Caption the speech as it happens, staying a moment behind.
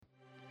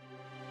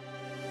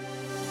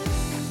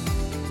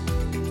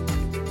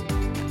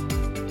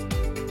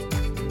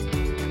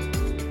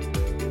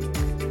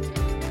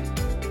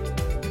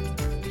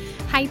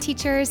Hi,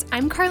 teachers.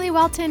 I'm Carly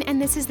Welton, and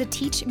this is the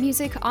Teach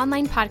Music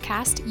Online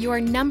Podcast,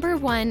 your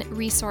 #1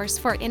 resource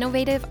for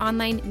innovative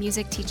online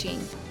music teaching.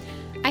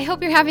 I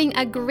hope you're having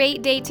a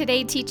great day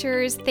today,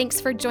 teachers.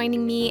 Thanks for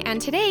joining me. And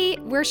today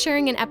we're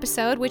sharing an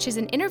episode, which is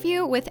an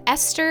interview with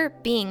Esther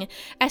Bing.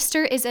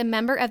 Esther is a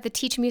member of the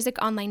Teach Music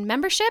Online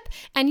membership,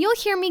 and you'll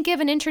hear me give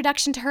an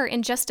introduction to her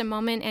in just a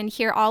moment and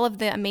hear all of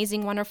the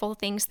amazing, wonderful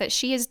things that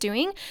she is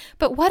doing.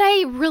 But what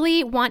I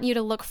really want you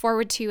to look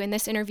forward to in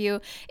this interview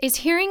is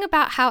hearing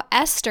about how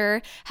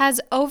Esther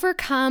has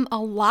overcome a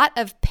lot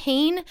of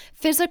pain,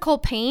 physical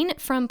pain,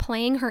 from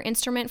playing her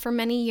instrument for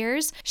many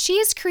years. She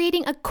is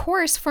creating a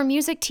course for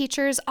music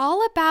teachers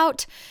all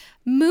about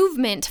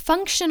movement,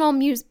 functional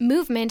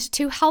movement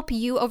to help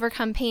you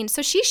overcome pain.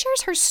 So she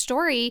shares her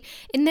story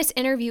in this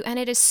interview, and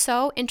it is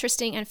so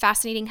interesting and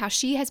fascinating how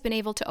she has been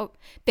able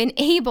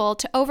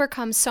to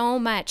overcome so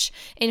much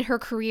in her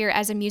career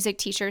as a music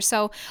teacher.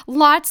 So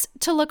lots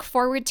to look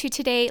forward to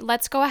today.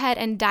 Let's go ahead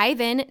and dive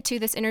in to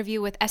this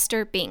interview with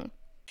Esther Bing.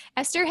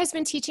 Esther has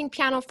been teaching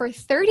piano for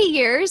 30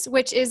 years,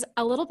 which is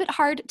a little bit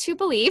hard to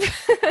believe.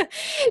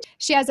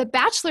 She has a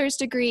bachelor's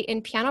degree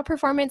in piano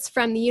performance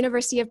from the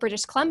University of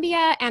British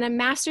Columbia and a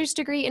master's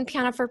degree in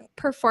piano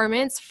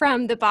performance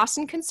from the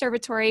Boston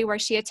Conservatory, where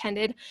she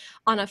attended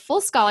on a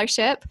full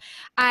scholarship.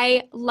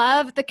 I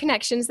love the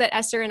connections that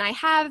Esther and I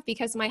have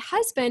because my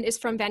husband is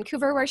from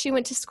Vancouver, where she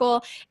went to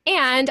school,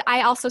 and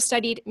I also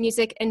studied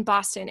music in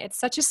Boston. It's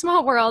such a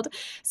small world.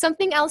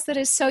 Something else that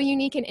is so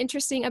unique and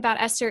interesting about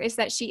Esther is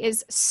that she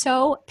is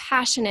so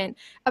passionate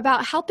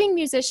about helping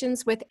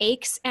musicians with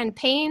aches and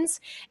pains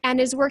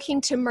and is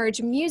working to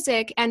merge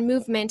music and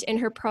movement in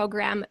her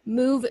program,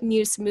 Move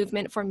Muse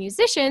Movement for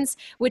Musicians,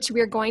 which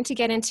we're going to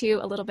get into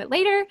a little bit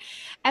later.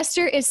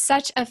 Esther is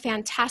such a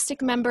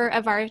fantastic member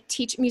of our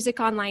Teach Music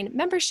Online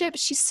membership.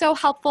 She's so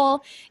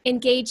helpful,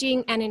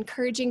 engaging, and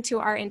encouraging to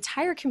our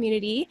entire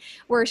community.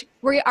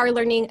 We are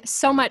learning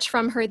so much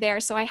from her there,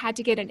 so I had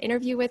to get an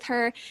interview with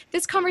her.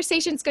 This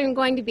conversation is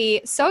going to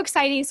be so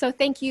exciting, so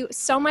thank you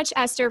so much,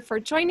 Esther, for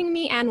joining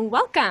me, and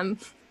welcome.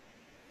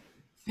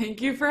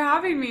 Thank you for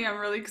having me. I'm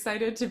really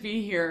excited to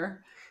be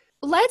here.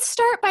 Let's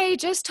start by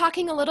just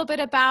talking a little bit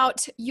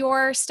about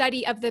your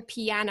study of the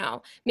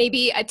piano.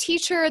 Maybe a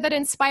teacher that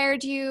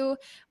inspired you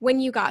when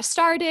you got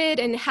started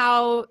and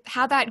how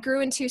that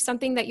grew into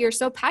something that you're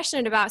so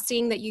passionate about,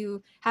 seeing that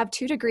you have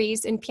 2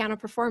 degrees in piano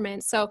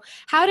performance. So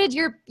how did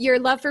your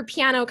love for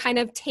piano kind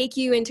of take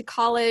you into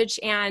college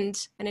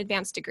and an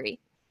advanced degree?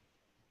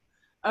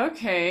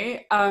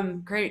 Okay,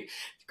 great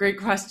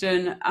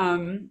question.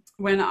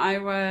 When I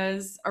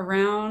was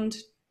around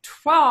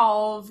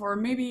 12 or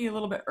maybe a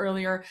little bit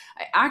earlier,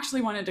 I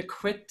actually wanted to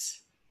quit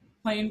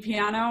playing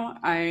piano.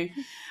 I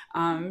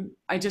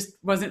just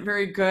wasn't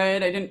very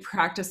good. I didn't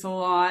practice a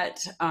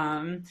lot.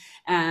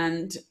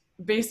 And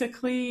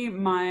basically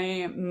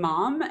my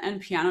mom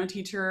and piano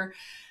teacher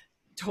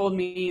told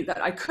me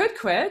that I could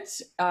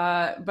quit,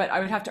 but I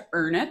would have to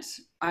earn it.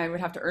 I would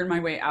have to earn my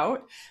way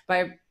out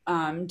by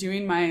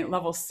doing my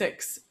level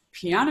 6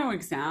 piano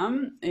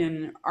exam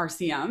in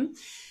RCM.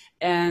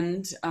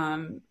 And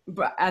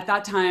but at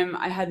that time,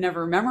 I had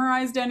never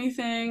memorized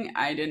anything.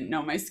 I didn't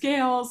know my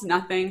scales,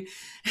 nothing.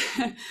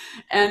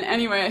 And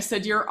anyway, I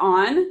said, "You're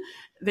on."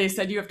 They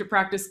said you have to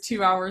practice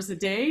 2 hours a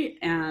day,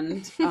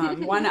 and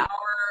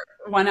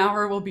 1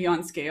 hour will be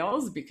on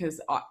scales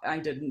because I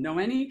didn't know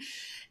any.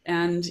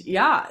 And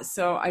yeah,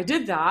 so I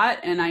did that,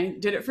 and I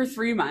did it for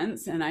 3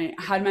 months, and I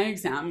had my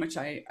exam, which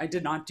I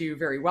did not do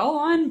very well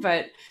on,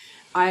 but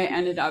I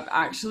ended up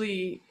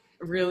actually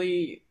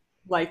really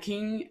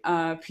liking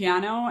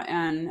piano,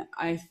 and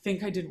I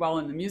think I did well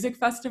in the music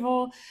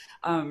festival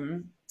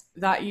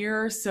that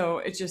year, so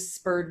it just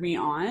spurred me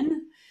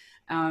on.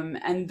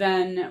 And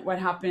then what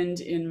happened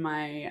in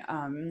my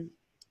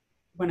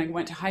when I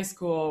went to high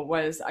school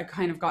was I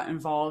kind of got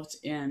involved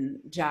in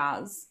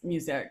jazz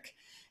music,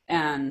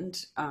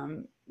 and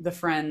the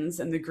friends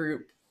and the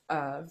group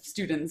of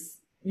students,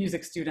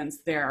 music students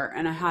there,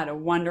 and I had a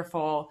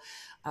wonderful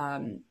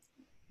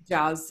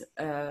jazz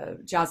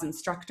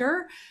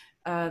instructor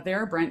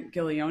there, Brent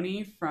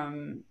Gilioni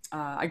from,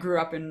 I grew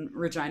up in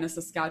Regina,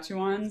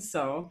 Saskatchewan,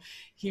 so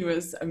he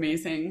was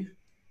amazing.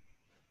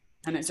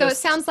 And it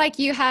sounds like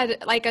you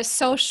had like a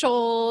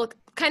social,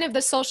 kind of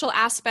the social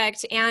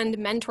aspect and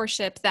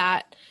mentorship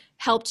that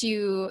helped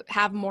you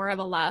have more of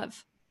a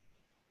love.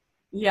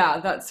 Yeah,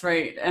 that's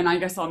right. And I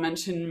guess I'll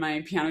mention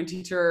my piano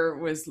teacher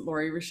was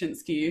Lori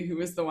Rushinsky, who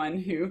was the one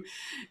who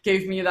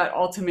gave me that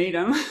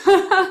ultimatum.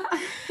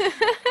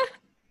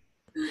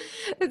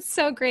 That's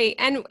so great.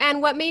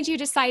 And what made you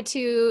decide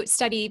to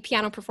study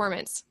piano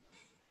performance?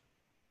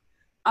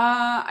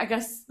 I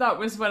guess that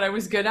was what I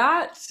was good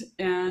at,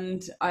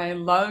 and I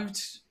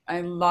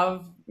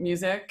love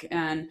music,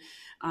 and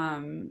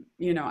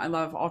I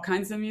love all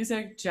kinds of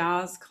music,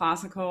 jazz,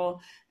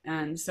 classical,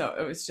 and so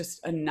it was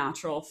just a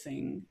natural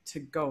thing to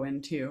go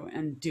into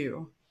and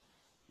do.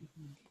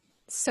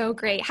 So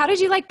great. How did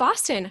you like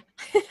Boston?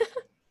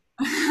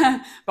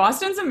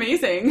 Boston's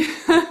amazing.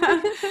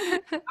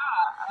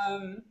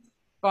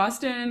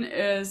 Boston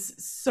is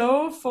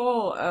so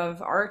full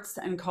of arts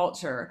and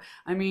culture.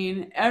 I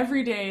mean,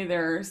 every day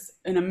there's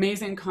an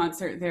amazing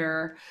concert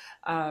there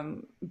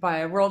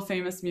by world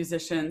famous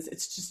musicians.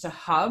 It's just a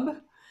hub,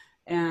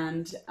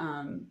 and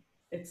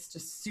it's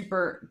just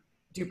super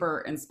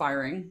duper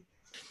inspiring.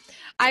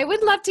 I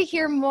would love to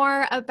hear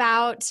more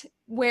about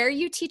where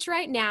you teach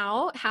right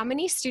now, how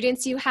many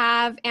students you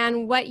have,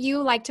 and what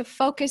you like to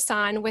focus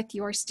on with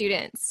your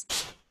students.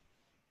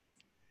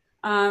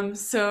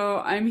 So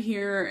I'm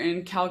here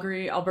in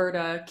Calgary,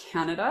 Alberta,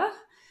 Canada.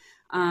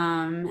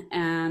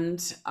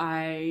 And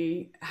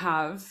I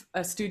have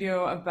a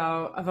studio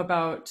of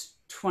about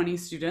 20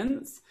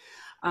 students.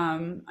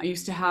 I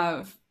used to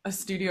have a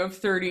studio of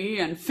 30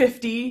 and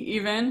 50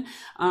 even,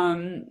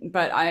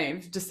 but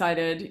I've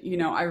decided,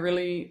 I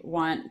really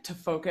want to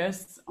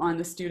focus on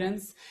the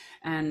students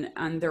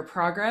and their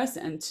progress.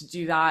 And to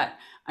do that,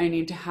 I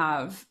need to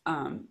have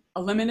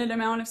a limited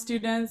amount of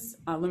students,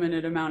 a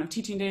limited amount of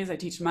teaching days. I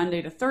teach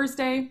Monday to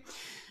Thursday,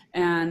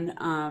 and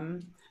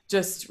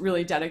just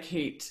really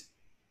dedicate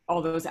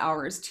all those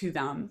hours to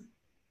them.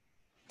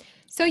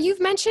 So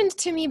you've mentioned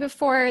to me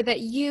before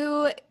that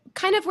you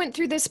kind of went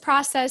through this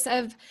process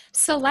of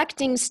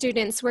selecting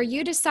students where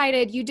you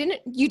decided you didn't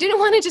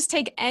want to just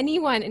take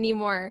anyone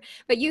anymore,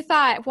 but you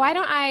thought, why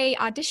don't I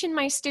audition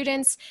my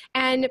students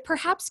and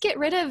perhaps get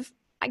rid of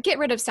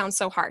sounds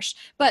so harsh,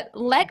 but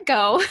let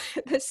go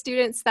the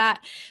students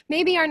that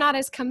maybe are not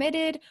as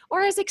committed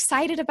or as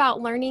excited about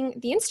learning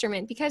the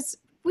instrument, because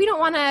we don't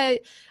want to,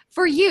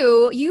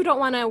 you don't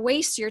want to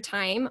waste your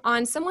time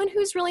on someone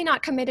who's really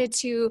not committed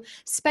to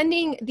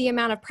spending the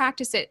amount of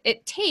practice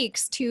it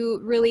takes to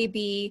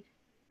really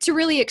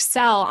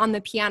excel on the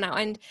piano.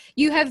 And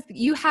you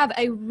have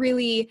a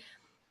really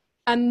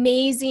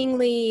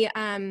amazingly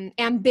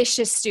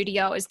ambitious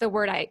studio is the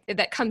word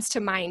that comes to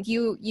mind.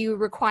 You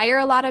require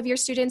a lot of your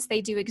students.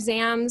 They do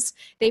exams,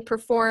 they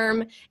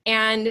perform,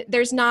 and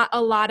there's not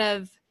a lot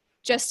of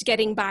just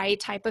getting by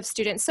type of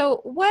students.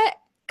 So what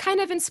kind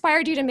of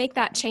inspired you to make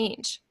that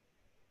change?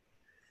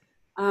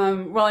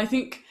 Well, I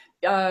think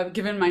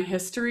given my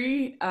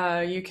history,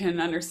 you can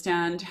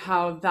understand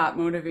how that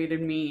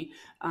motivated me.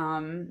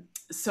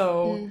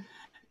 So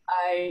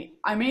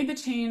I made the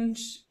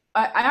change.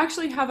 I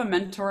actually have a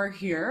mentor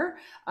here,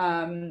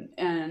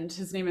 and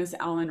his name is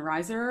Alan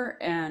Reiser,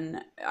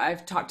 and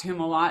I've talked to him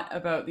a lot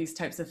about these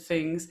types of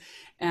things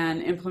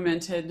and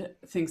implemented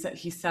things that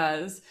he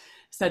said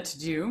to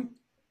do.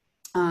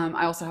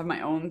 I also have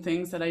my own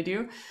things that I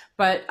do,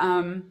 but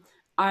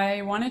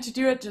I wanted to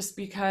do it just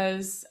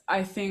because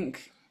I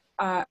think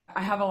I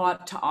have a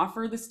lot to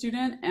offer the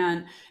student,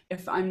 and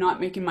if I'm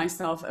not making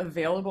myself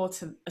available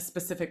to a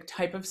specific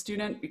type of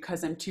student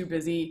because I'm too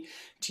busy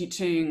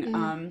teaching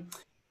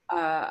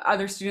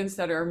other students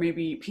that are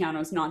maybe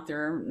piano's not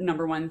their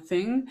number one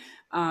thing,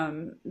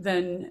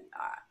 then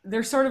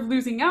they're sort of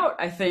losing out,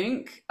 I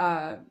think.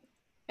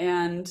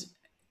 And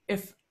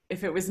if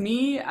it was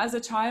me as a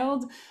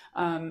child,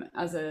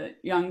 as a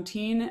young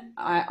teen,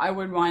 I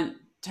would want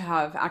to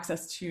have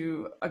access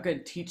to a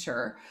good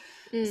teacher.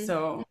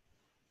 So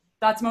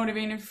that's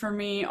motivating for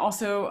me.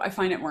 Also, I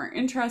find it more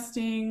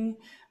interesting.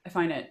 I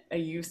find it a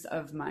use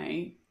of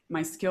my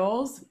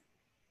skills.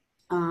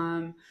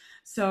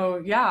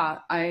 So yeah,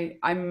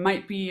 I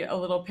might be a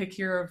little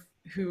pickier of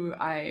who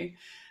I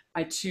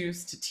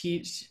choose to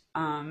teach.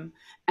 And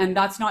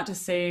that's not to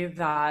say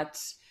that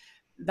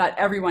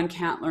everyone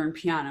can't learn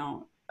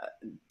piano.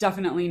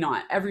 Definitely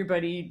not.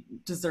 Everybody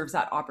deserves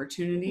that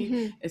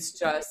opportunity. It's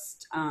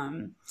just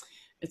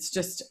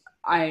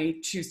I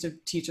choose to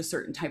teach a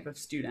certain type of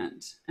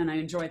student, and I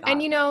enjoy that.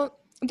 And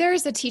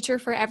there's a teacher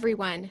for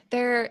everyone.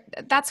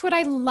 That's what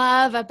I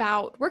love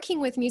about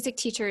working with music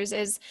teachers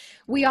is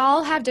we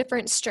all have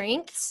different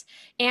strengths,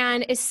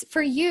 and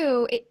for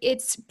you,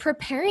 it's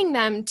preparing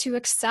them to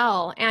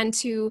excel and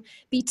to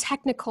be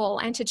technical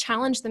and to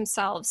challenge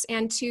themselves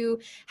and to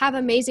have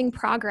amazing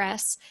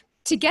progress.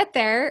 To get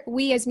there,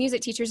 we as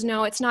music teachers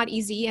know it's not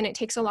easy and it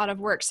takes a lot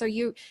of work. So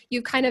you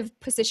kind of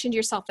positioned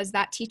yourself as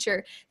that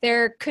teacher.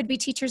 There could be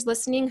teachers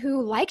listening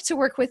who like to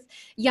work with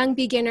young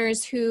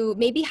beginners who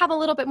maybe have a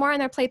little bit more on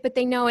their plate, but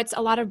they know it's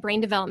a lot of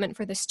brain development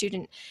for the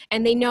student.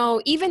 And they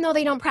know even though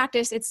they don't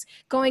practice, it's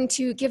going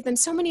to give them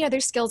so many other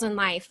skills in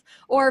life.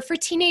 Or for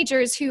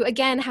teenagers who,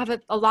 again, have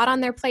a lot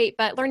on their plate,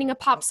 but learning a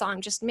pop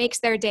song just makes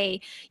their day.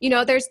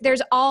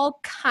 There's all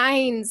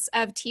kinds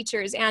of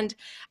teachers. And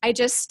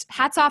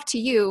hats off to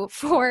you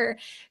for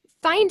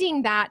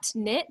finding that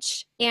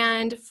niche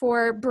and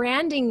for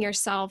branding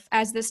yourself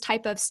as this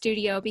type of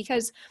studio,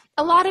 because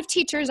a lot of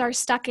teachers are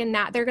stuck in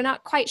that. They're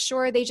not quite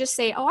sure. They just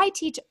say, oh, I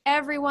teach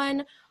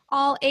everyone,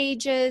 all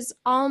ages,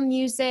 all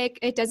music.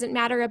 It doesn't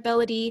matter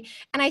ability.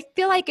 And I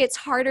feel like it's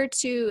harder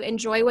to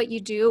enjoy what you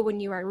do when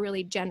you are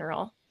really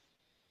general.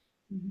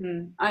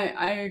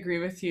 I agree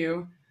with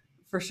you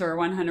for sure,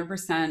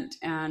 100%.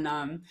 And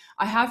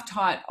I have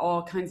taught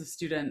all kinds of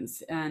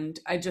students, and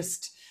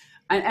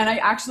and I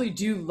actually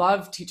do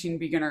love teaching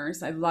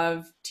beginners. I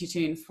love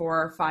teaching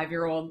 4 or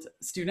 5-year-old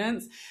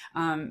students.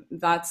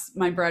 That's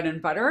my bread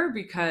and butter,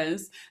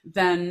 because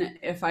then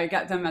if I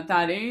get them at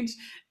that age,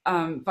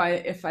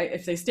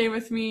 if they stay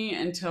with me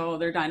until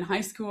they're done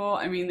high school,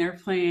 I mean, they're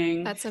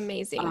playing That's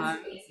amazing.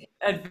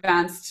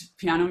 advanced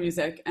piano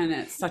music, and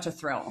it's such a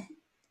thrill.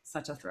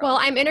 Such a Well, thrill.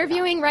 I'm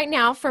interviewing right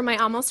now for my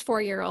almost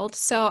 4-year-old,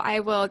 so I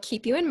will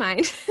keep you in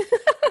mind.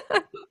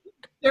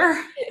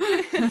 Sure.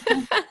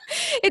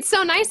 It's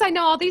so nice. I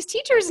know all these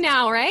teachers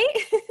now, right?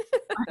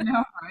 I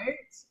know, right?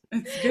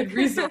 It's a good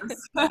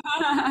resource.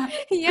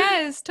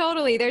 Yes,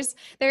 totally.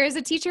 There is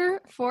a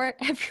teacher for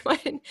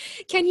everyone.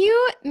 Can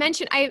you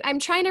mention, I'm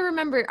trying to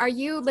remember, are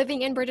you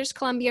living in British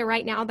Columbia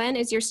right now then?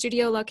 Is your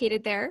studio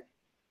located there?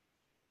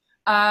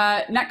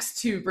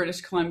 Next to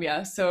British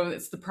Columbia. So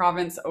it's the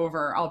province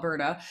over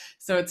Alberta.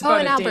 So it's Oh,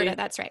 about in a Alberta, day.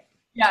 that's right.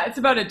 Yeah, it's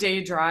about a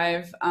day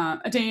drive,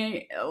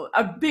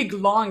 a big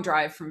long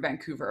drive from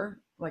Vancouver,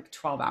 like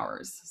 12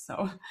 hours.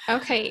 So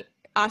Okay,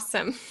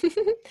 awesome.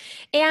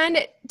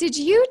 And did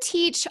you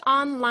teach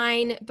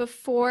online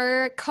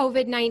before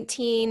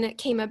COVID-19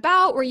 came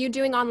about? Were you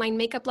doing online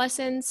makeup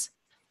lessons?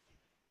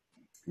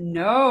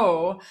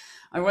 no,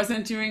 I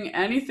wasn't doing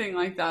anything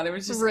like that. It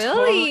was just totally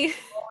Really?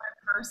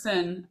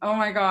 person. Oh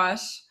my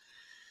gosh.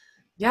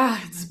 Yeah,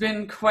 it's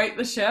been quite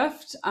the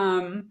shift.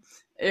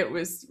 It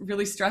was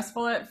really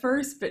stressful at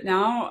first, but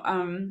now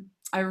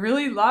I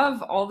really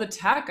love all the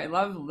tech. I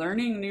love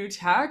learning new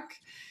tech.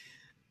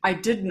 I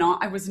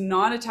was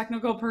not a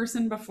technical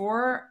person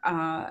before.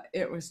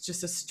 It was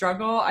just a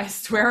struggle. I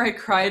swear I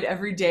cried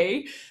every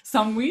day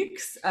some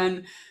weeks,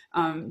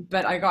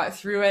 but I got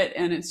through it,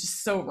 and it's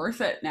just so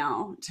worth it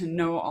now to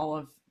know all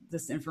of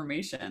this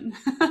information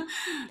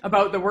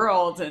about the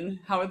world and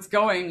how it's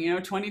going,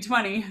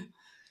 2020.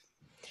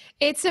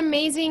 It's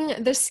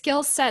amazing the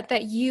skill set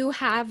that you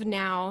have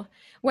now.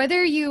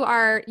 Whether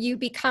you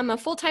become a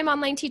full-time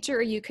online teacher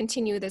or you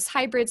continue this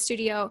hybrid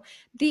studio,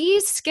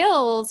 these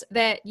skills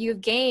that you've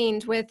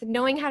gained with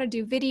knowing how to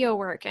do video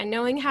work and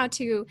knowing how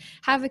to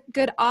have a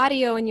good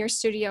audio in your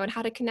studio and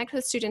how to connect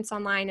with students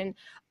online and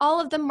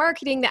all of the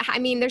marketing that, I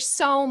mean, there's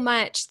so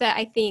much that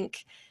I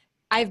think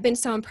I've been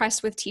so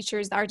impressed with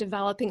teachers that are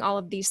developing all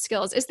of these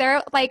skills. Is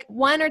there like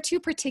one or two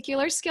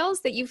particular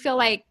skills that you feel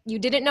like you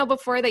didn't know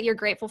before that you're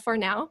grateful for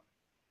now?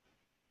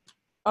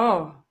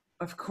 Oh,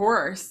 of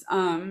course.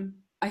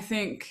 I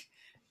think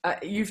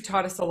you've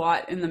taught us a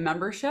lot in the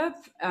membership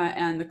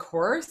and the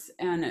course,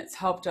 and it's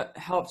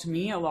helped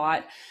me a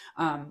lot.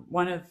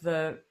 One of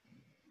the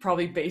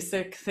probably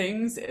basic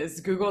things is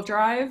Google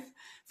Drive.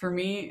 For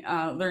me,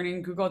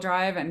 learning Google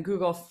Drive and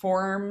Google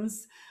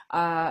Forms,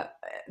 that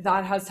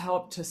has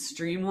helped to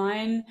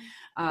streamline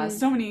Mm.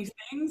 so many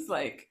things.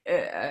 Like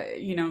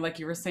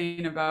you were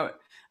saying about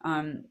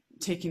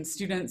taking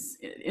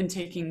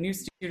new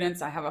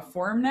students. I have a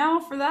form now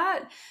for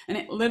that, and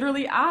it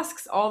literally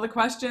asks all the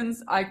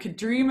questions I could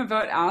dream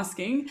about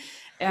asking,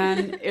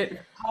 and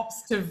it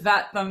helps to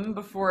vet them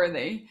before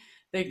they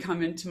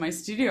come into my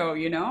studio.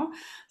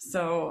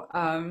 So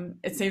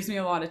it saves me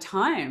a lot of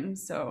time.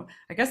 So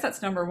I guess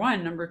that's number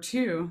one. Number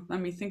two,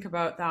 let me think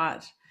about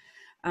that.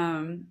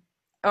 um,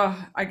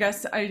 oh, I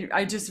guess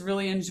I just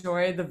really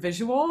enjoy the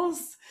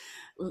visuals,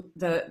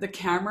 the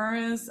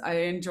cameras. I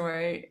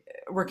enjoy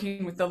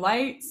working with the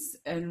lights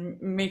and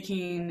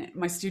making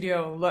my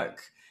studio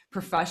look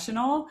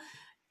professional,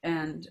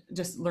 and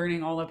just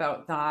learning all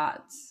about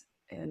that.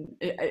 And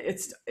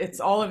it's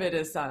all of it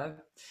is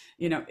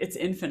it's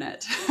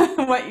infinite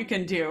what you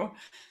can do.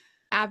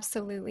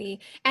 Absolutely.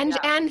 Yeah.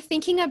 And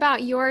thinking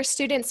about your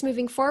students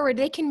moving forward,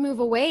 they can move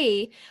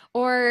away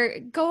or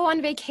go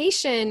on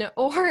vacation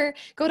or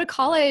go to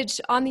college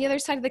on the other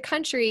side of the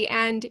country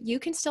and you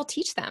can still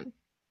teach them.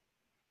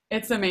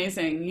 It's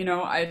amazing.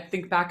 I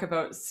think back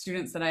about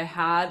students that I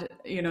had,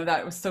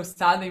 that was so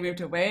sad they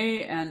moved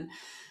away, and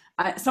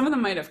some of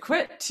them might have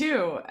quit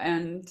too.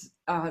 And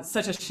it's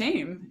such a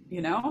shame.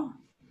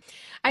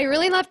 I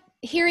really love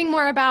hearing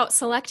more about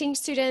selecting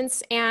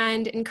students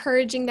and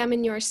encouraging them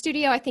in your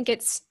studio. I think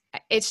it's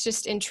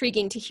just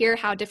intriguing to hear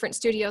how different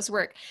studios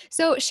work.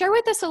 So share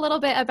with us a little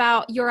bit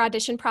about your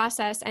audition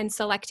process and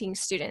selecting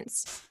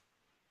students.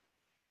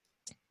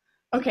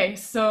 Okay,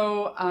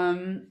 so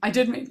I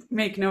did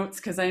make notes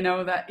because I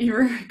know that you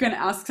were going to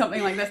ask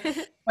something like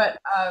this. But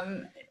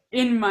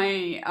in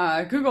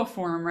my Google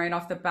form right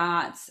off the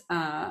bat,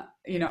 I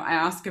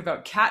ask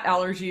about cat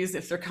allergies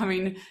if they're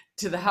coming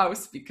to the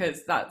house,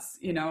 because that's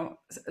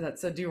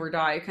a do or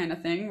die kind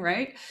of thing,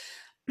 right?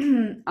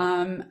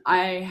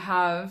 I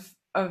have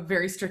a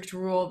very strict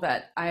rule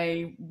that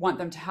I want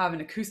them to have an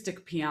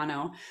acoustic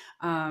piano.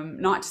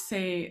 Not to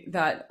say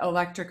that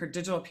electric or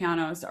digital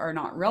pianos are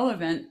not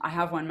relevant. I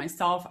have one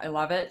myself. I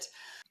love it.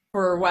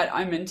 For what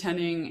I'm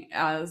intending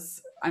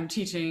as I'm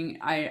teaching,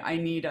 I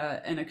need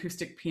an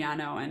acoustic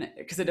piano, and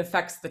because it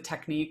affects the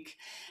technique,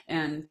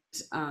 and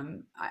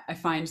I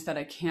find that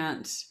I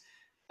can't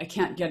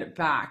get it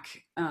back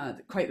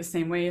quite the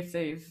same way if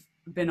they've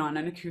been on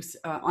an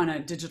on a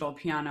digital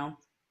piano.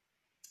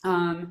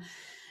 Um,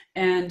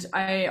 And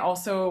I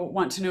also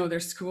want to know their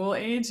school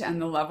age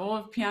and the level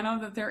of piano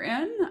that they're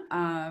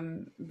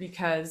in,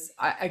 because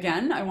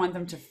again, I want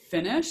them to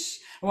finish.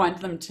 I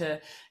want them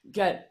to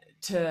get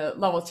to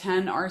level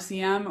 10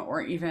 RCM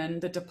or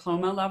even the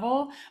diploma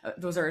level.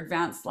 Those are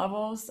advanced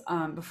levels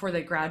before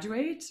they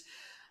graduate.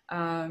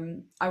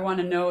 I want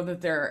to know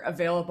that they're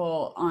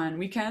available on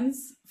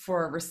weekends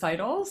for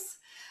recitals,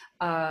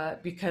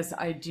 because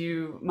I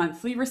do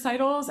monthly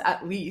recitals,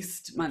 at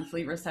least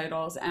monthly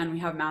recitals, and we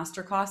have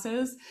master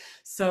classes.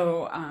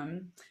 So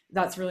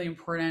that's really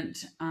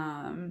important.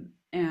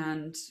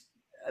 And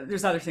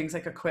there's other things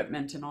like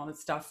equipment and all that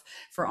stuff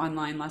for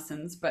online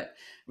lessons, but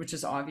which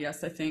is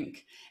obvious, I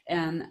think.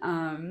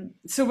 And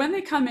so when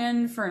they come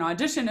in for an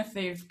audition, if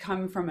they've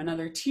come from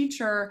another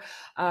teacher,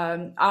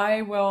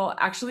 I will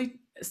actually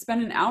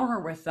spend an hour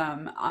with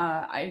them.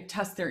 I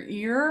test their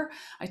ear,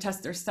 I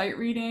test their sight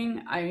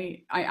reading,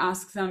 I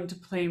ask them to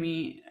play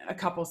me a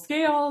couple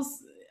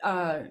scales,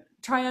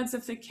 triads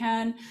if they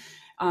can,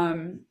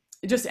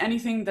 just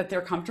anything that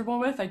they're comfortable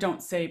with. I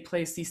don't say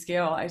play C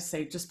scale, I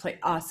say just play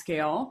a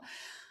scale.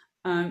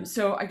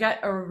 So I get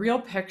a real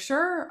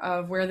picture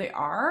of where they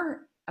are,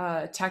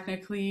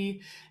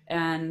 technically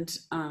and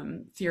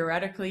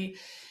theoretically.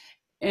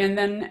 And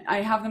then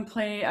I have them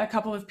play a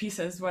couple of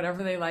pieces,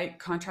 whatever they like,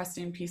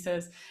 contrasting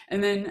pieces.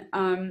 And then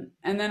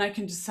I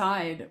can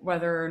decide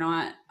whether or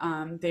not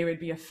they would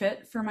be a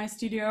fit for my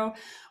studio,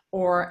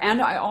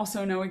 and I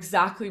also know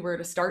exactly where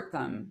to start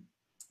them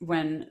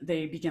when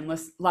they begin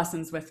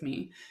lessons with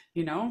me,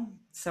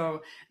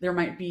 So there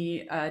might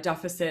be a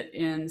deficit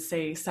in,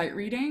 say, sight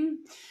reading.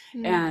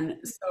 And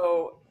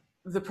so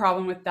the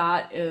problem with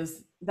that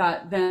is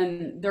that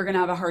then they're going to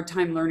have a hard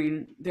time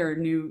learning their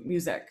new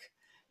music,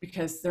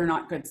 because they're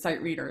not good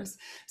sight readers.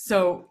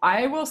 So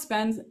I will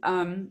spend,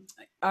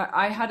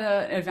 I had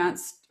an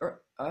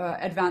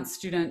advanced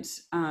student,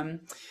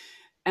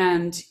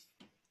 and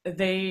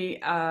they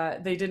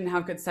didn't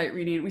have good sight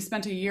reading. We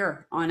spent a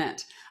year on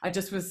it. I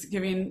just was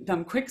giving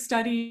them quick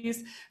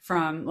studies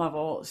from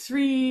level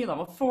 3,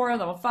 level 4,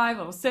 level 5,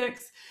 level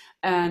 6,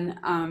 and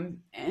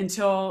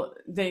until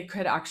they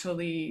could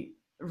actually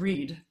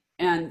read.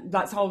 And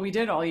that's all we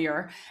did all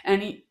year.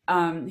 And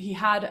he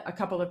had a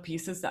couple of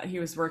pieces that he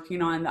was working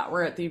on that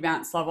were at the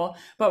advanced level,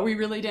 but we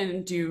really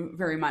didn't do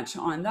very much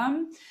on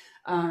them.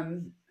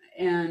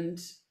 And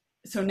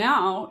so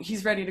now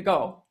he's ready to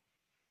go.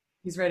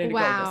 He's ready to go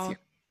this year.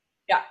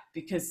 Yeah,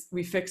 because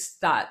we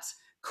fixed that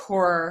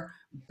core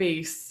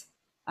base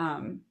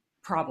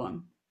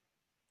problem.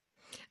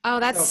 Oh,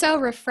 that's so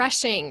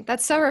refreshing.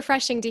 That's so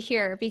refreshing to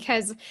hear,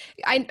 because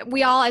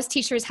we all as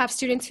teachers have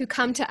students who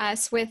come to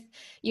us with,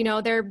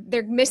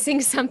 they're missing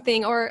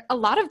something, or a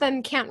lot of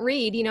them can't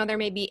read. They're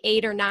maybe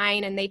 8 or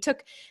 9 and they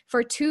took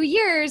for 2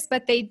 years,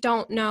 but they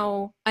don't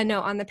know a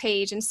note on the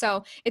page. And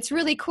so it's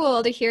really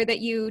cool to hear that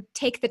you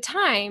take the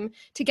time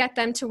to get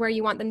them to where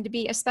you want them to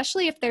be,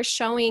 especially if they're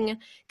showing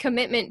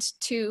commitment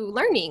to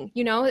learning.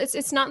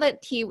 It's not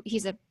that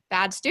he's a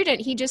bad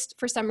student. He just,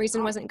 for some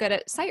reason, wasn't good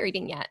at sight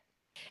reading yet.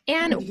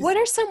 And what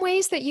are some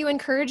ways that you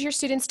encourage your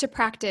students to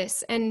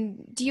practice?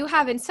 And do you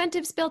have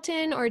incentives built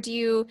in, or do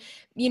you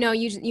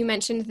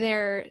mentioned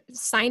their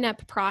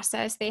sign-up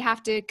process, they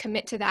have to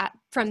commit to that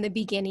from the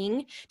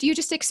beginning. Do you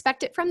just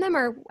expect it from them,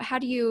 or how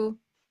do you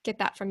get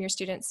that from your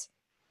students?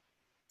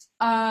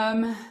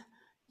 Yeah,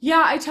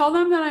 I tell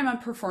them that I'm a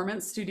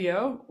performance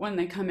studio when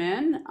they come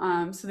in,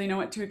 so they know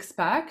what to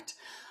expect.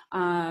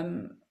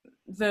 The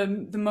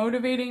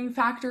motivating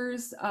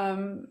factors,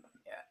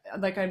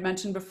 like I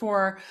mentioned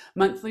before,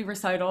 monthly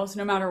recitals,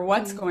 no matter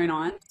what's going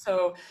on.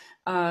 So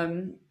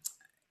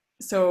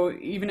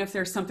even if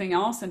there's something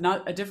else and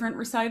not a different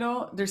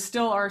recital, there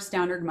still are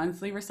standard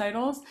monthly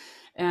recitals.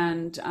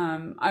 And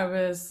I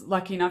was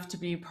lucky enough to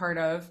be part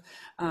of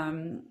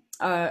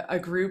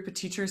a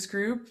teacher's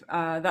group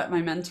that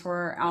my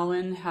mentor,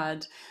 Alan,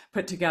 had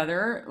put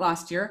together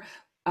last year,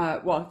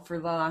 for the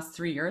last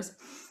 3 years.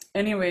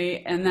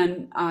 Anyway, and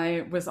then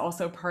I was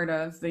also part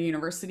of the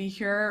university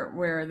here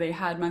where they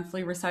had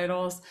monthly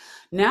recitals.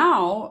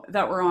 Now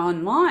that we're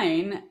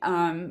online,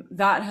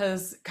 that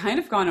has kind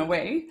of gone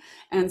away.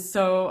 And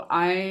so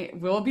I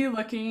will be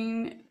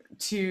looking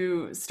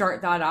to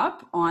start that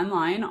up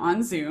online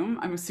on Zoom.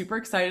 I'm super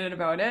excited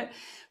about it,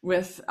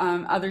 with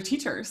other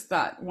teachers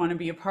that want to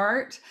be a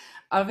part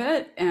of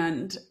it.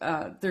 And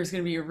there's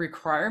going to be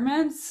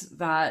requirements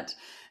that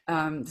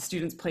the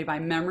students play by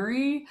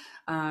memory.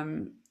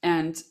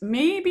 And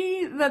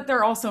maybe that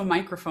they're also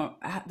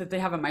that they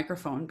have a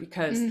microphone,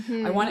 because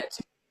I want it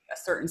to be a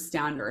certain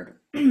standard.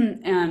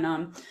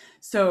 And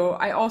so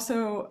I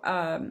also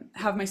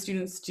have my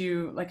students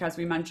do, like as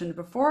we mentioned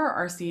before,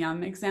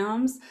 RCM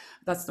exams.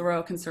 That's the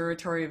Royal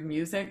Conservatory of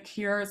Music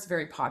here. It's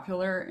very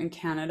popular in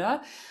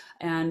Canada.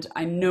 And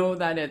I know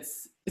that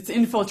it's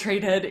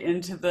infiltrated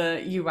into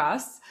the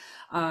US.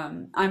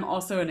 I'm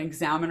also an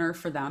examiner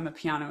for them, a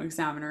piano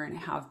examiner, and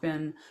have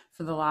been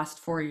for the last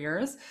 4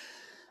 years.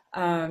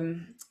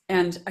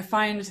 And I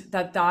find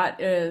that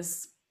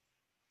is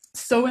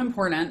so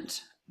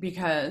important,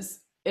 because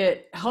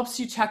it helps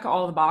you check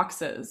all the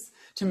boxes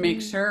to make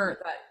Mm. sure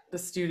that the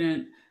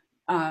student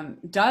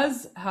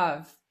does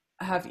have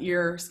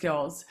ear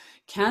skills,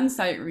 can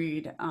sight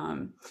read,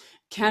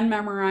 can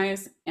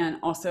memorize, and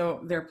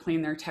also they're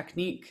playing their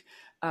technique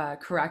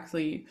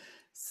correctly.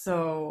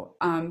 So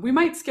we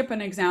might skip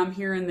an exam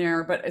here and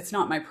there, but it's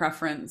not my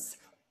preference.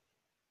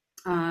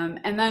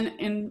 And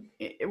then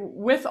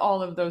with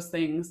all of those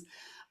things,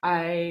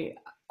 I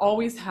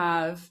always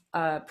have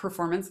a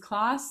performance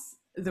class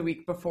the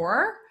week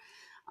before.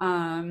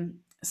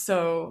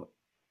 So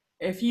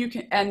if you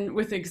can, and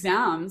with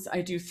exams,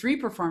 I do 3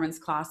 performance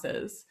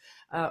classes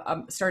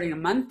starting a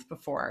month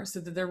before so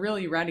that they're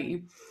really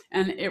ready.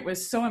 And it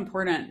was so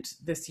important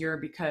this year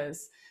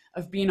because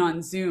of being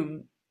on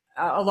Zoom.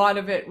 A lot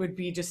of it would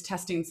be just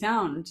testing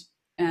sound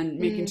and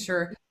making Mm.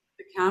 sure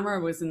the camera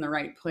was in the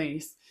right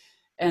place.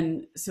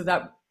 And so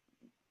that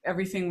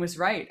everything was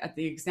right at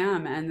the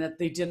exam, and that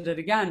they did it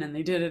again and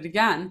they did it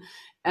again.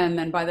 And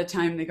then by the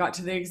time they got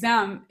to the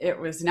exam, it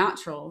was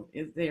natural.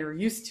 They were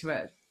used to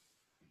it.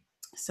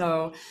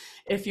 So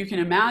if you can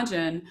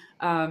imagine,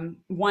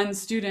 one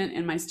student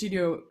in my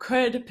studio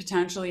could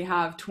potentially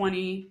have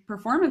 20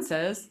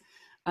 performances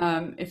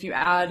if you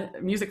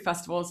add music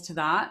festivals to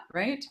that,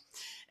 right?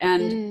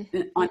 And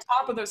Mm. on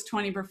top of those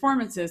 20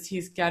 performances,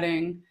 he's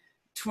getting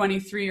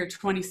 23 or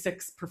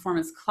 26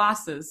 performance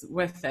classes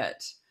with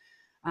it.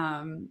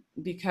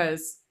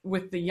 Because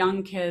with the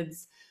young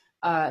kids,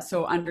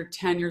 so under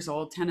 10 years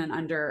old, 10 and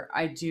under,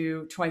 I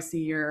do twice a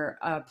year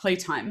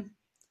playtime.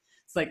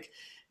 It's like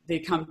they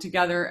come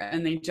together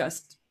and they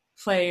just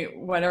play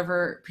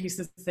whatever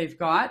pieces they've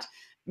got,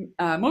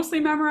 mostly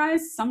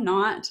memorized, some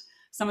not.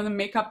 Some of them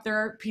make up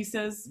their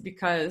pieces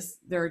because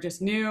they're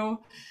just new.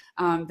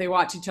 They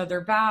watch each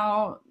other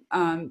bow.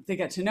 They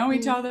get to know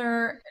each Mm.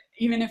 other.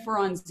 Even if we're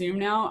on Zoom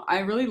now, I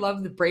really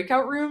love the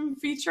breakout room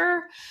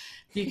feature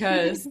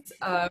because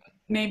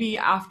maybe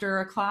after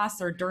a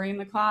class or during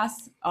the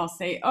class, I'll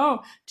say,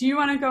 "Oh, do you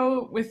want to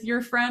go with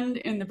your friend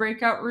in the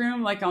breakout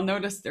room?" Like I'll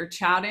notice they're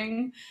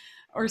chatting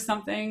or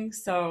something.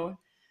 So,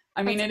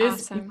 I mean, That's it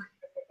is more awesome.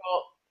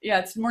 difficult. Yeah,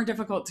 it's more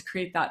difficult to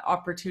create that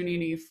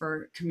opportunity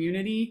for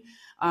community,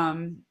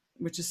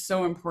 which is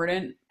so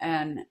important.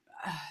 And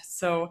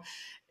so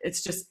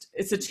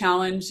it's a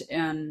challenge,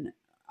 and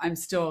I'm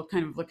still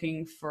kind of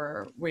looking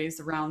for ways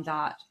around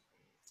that.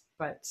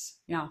 But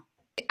yeah.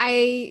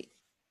 I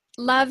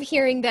love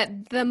hearing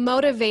that the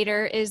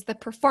motivator is the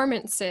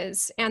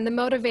performances, and the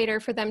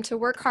motivator for them to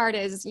work hard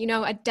is,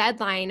 a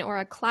deadline or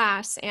a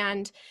class.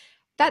 And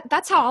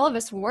that's how all of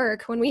us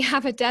work. When we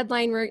have a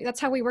deadline, that's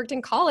how we worked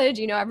in college.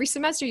 Every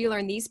semester you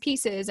learn these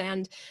pieces,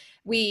 and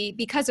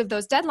because of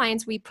those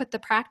deadlines, we put the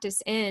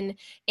practice in.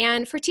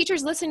 And for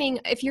teachers listening,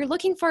 if you're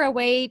looking for a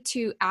way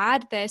to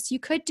add this, you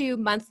could do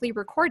monthly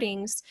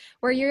recordings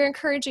where you're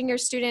encouraging your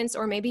students,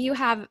 or maybe you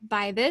have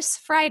by this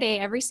Friday,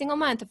 every single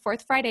month, the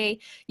fourth Friday,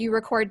 you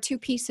record 2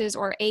 pieces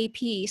or a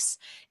piece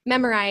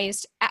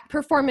memorized, at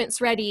performance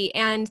ready.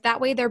 And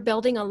that way they're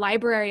building a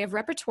library of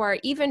repertoire,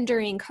 even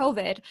during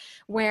COVID,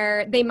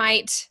 where they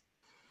might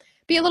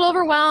be a little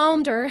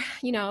overwhelmed, or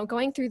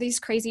going through these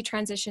crazy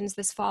transitions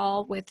this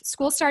fall with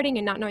school starting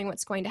and not knowing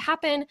what's going to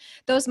happen.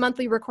 Those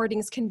monthly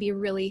recordings can be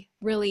really,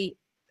 really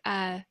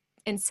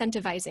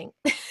incentivizing.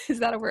 Is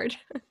that a word?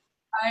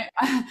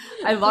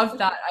 I love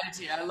that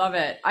idea. I love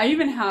it. I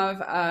even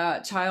have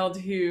a child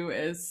who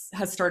has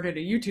started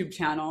a YouTube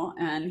channel,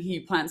 and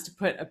he plans to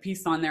put a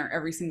piece on there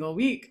every single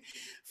week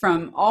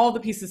from all the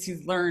pieces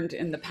he's learned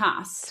in the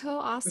past, So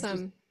which is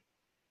awesome.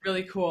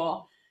 really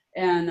cool.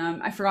 And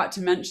I forgot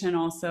to mention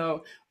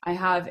also, I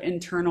have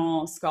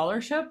internal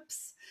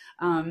scholarships,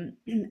 and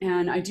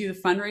I do the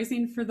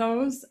fundraising for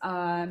those.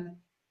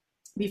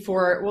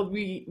 Before, well,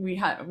 we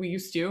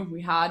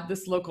had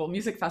this local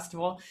music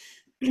festival.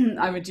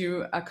 I would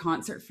do a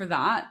concert for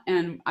that,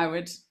 and I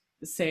would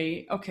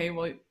say, okay,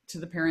 well, to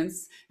the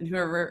parents and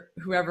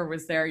whoever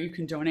was there, you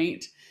can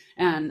donate.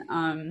 And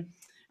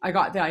I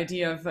got the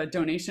idea of a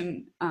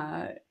donation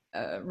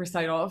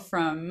recital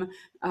from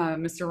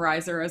Mr.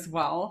 Reiser as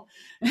well,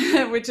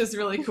 which is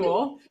really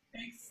cool.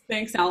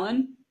 Thanks,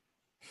 Alan.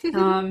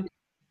 Um,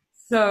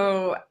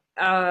 so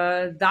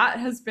that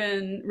has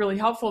been really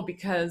helpful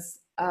because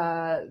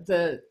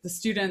the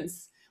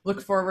students look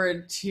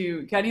forward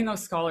to getting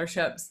those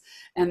scholarships,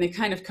 and they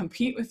kind of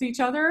compete with each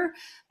other.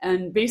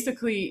 And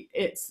basically,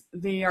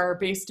 they are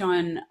based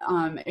on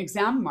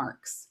exam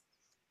marks.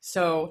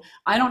 So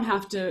I don't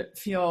have to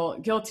feel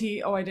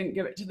guilty. Oh, I didn't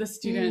give it to this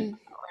student, Mm.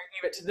 or I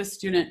gave it to this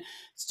student.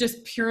 It's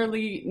just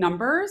purely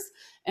numbers.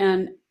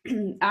 And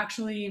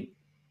actually,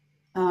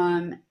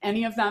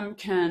 any of them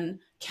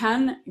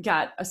can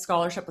get a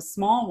scholarship, a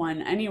small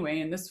one anyway.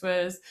 And this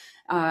was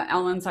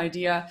Ellen's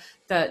idea,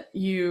 that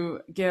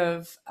you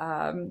give,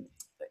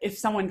 if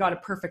someone got a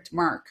perfect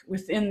mark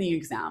within the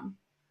exam.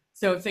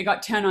 So if they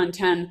got 10 on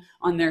 10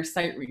 on their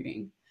sight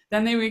reading,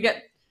 then they would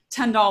get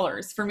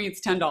 $10. For me,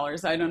 it's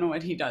 $10. I don't know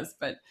what he does,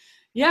 but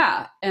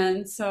yeah.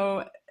 And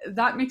so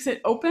that makes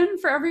it open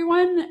for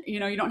everyone. You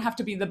don't have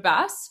to be the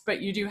best,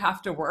 but you do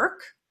have to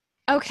work.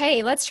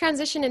 Okay, let's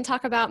transition and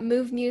talk about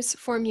Move Muse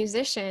for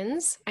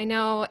musicians. I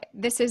know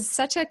this is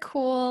such a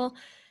cool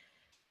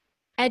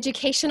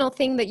educational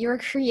thing that you're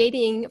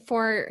creating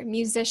for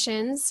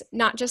musicians,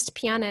 not just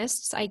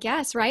pianists, I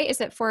guess, right?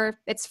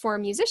 It's for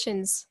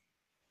musicians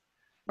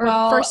or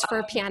Well, first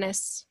for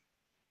pianists?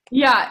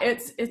 yeah,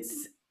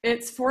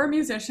 it's for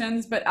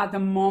musicians, but at the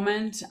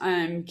moment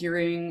I'm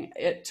gearing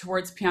it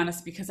towards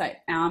pianists because I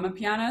am a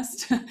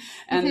pianist, and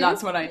Mm-hmm.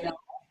 that's what I know.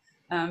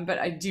 But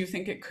I do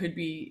think it could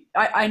be.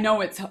 I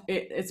know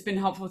it's been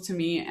helpful to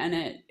me, and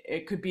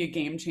it could be a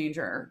game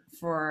changer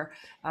for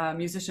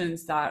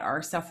musicians that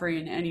are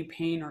suffering any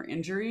pain or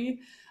injury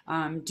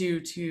due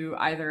to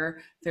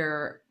either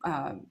their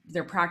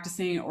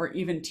practicing or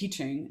even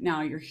teaching.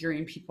 Now you're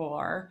hearing people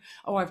are,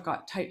 oh, I've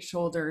got tight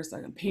shoulders,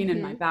 I have pain in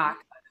my Mm-hmm. back,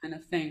 that kind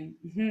of thing.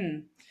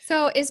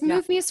 So is Yeah.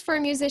 Move Muse for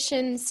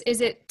musicians,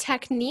 is it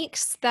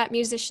techniques that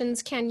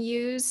musicians can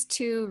use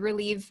to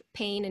relieve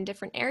pain in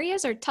different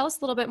areas? Or tell us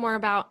a little bit more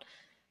about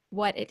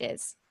what it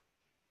is.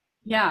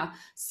 Yeah,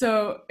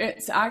 so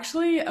it's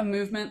actually a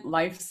movement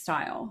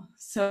lifestyle.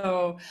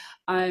 So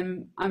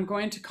I'm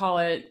going to call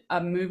it a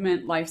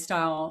movement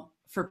lifestyle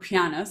for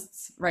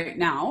pianists right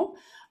now.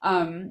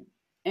 Um,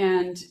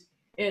 and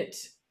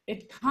it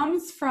it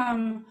comes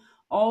from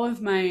all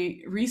of my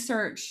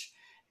research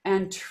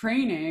and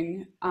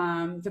training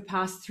the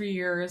past 3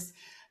 years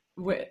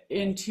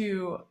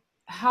into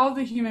how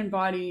the human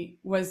body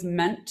was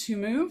meant to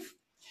move,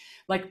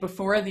 like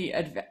before the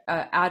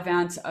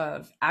advent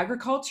of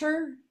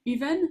agriculture,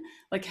 even.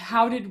 Like,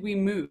 how did we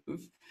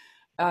move?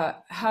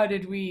 How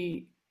did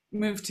we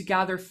move to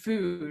gather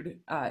food,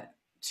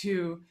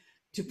 to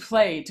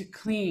play, to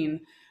clean?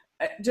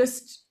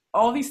 Just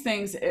all these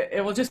things.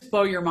 It will just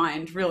blow your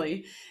mind,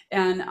 really.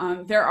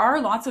 And there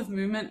are lots of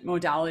movement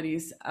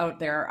modalities out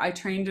there. I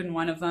trained in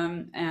one of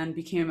them and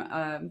became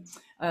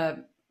a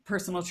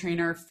personal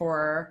trainer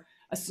for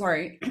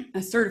sorry,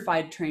 a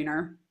certified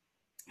trainer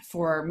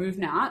for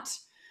MoveNat.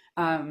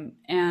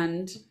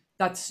 And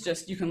that's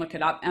just, you can look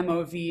it up,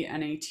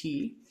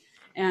 MOVNAT.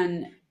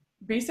 And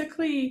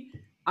basically,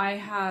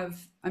 I'm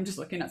just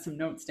looking at some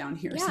notes down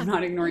here, so Yeah. I'm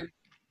not ignoring.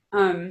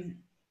 Um,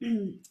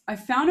 I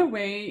found a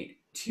way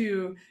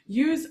to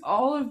use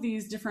all of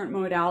these different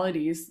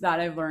modalities that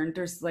I've learned.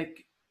 There's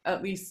like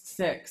at least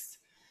six,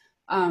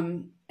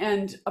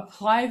 and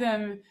apply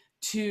them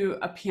to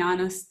a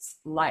pianist's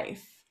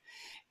life.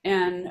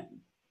 And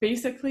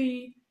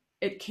basically,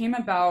 it came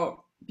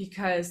about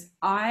because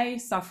I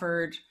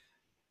suffered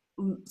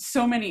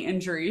so many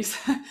injuries.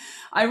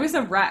 I was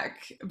a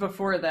wreck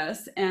before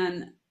this,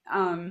 and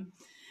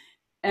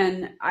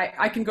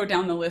I can go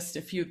down the list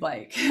if you'd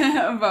like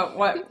about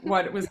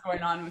what was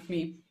going on with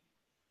me.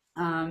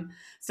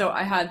 So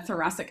I had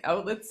thoracic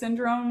outlet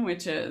syndrome,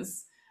 which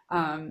is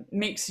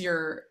makes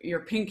your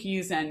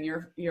pinkies and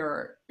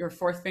your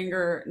fourth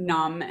finger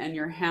numb and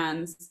your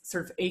hands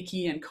sort of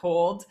achy and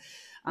cold.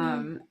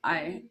 Mm.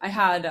 I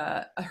had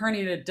a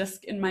herniated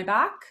disc in my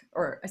back,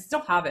 or I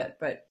still have it,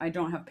 but I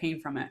don't have pain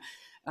from it,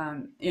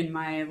 in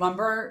my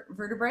lumbar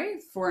vertebrae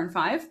 4 and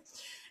 5.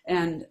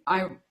 And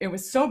it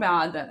was so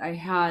bad that I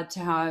had to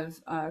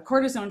have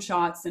cortisone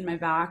shots in my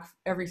back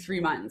every 3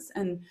 months,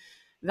 and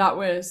that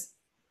was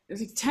it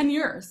was like 10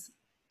 years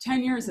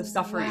of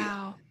suffering.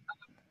 Wow.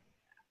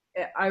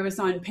 I was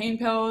on pain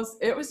pills.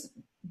 It was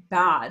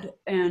bad.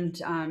 And,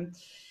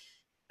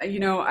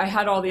 I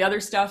had all the other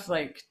stuff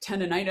like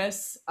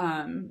tendonitis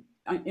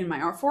in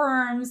my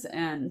forearms,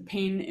 and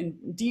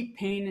deep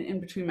pain in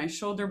between my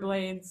shoulder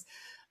blades.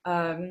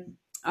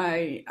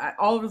 I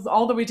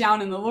all the way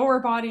down in the lower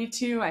body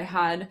too. I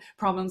had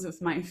problems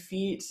with my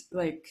feet.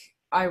 Like,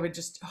 I would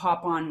just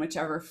hop on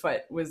whichever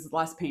foot was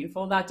less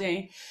painful that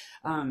day.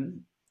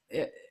 Um,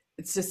 it,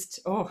 it's just,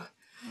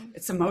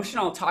 it's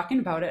emotional talking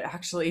about it,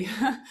 actually.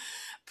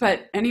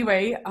 But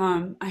anyway,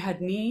 I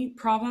had knee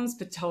problems,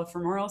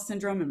 patellofemoral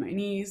syndrome in my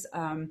knees.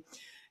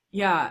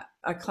 Yeah,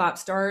 a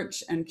collapsed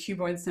arch and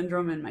cuboid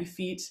syndrome in my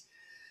feet.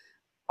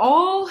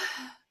 All,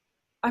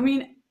 I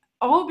mean,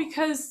 all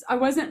because I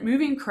wasn't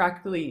moving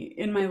correctly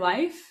in my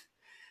life.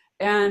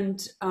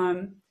 And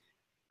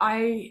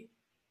I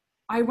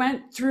I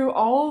went through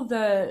all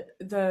the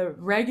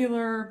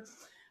regular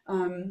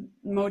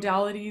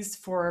modalities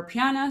for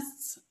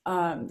pianists.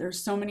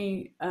 There's so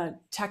many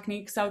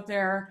techniques out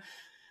there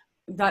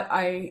that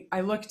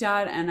I looked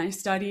at and I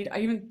studied. I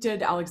even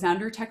did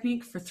Alexander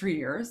technique for 3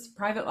 years,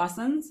 private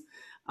lessons.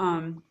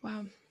 Um,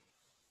 Wow.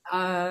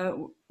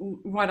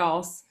 what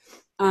else?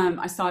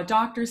 I saw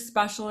doctors,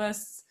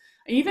 specialists.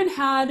 I even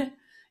had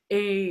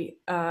a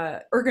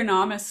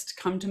ergonomist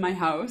come to my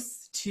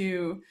house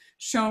to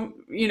show,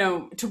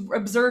 to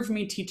observe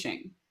me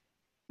teaching.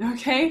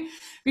 Okay,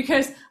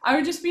 because I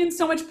would just be in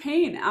so much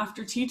pain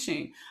after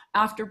teaching,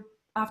 after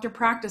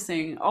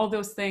practicing all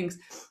those things,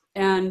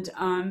 and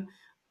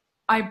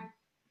I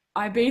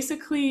I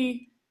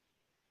basically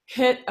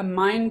hit a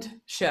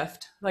mind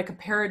shift, like a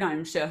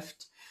paradigm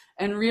shift,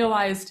 and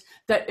realized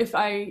that if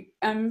I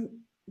am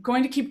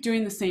going to keep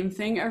doing the same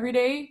thing every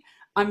day,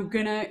 I'm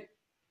gonna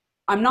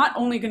I'm not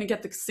only going to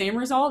get the same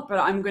result, but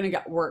I'm going to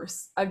get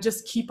worse. I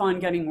just keep on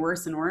getting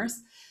worse and worse.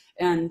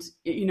 And,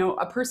 you know,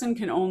 a person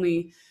can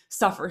only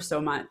suffer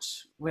so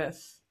much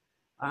with,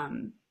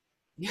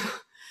 yeah,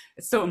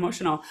 it's so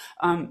emotional,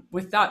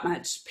 with that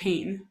much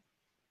pain,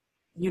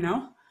 you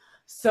know?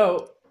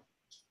 So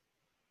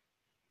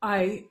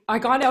I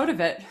got out of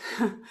it.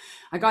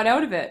 I got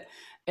out of it.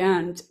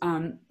 And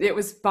it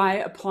was by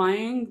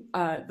applying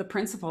the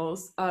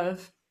principles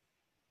of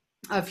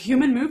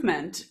human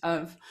movement,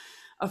 of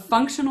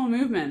functional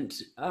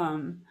movement.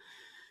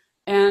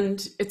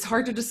 And it's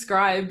hard to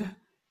describe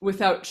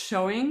without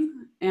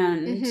showing.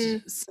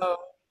 And so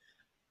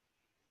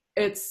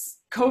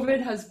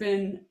COVID has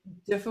been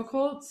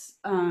difficult,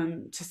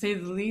 to say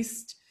the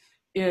least,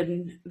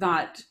 in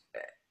that,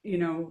 you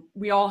know,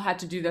 we all had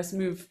to do this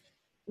move.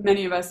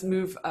 Many of us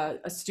move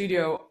a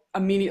studio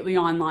immediately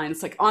online.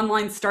 It's like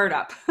online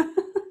startup.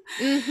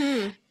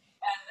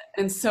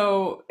 And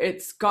so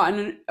it's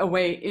gotten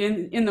away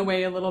in the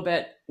way a little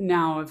bit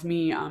now of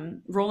me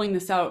rolling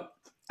this out.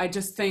 I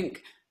just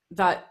think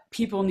that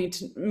people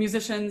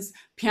musicians,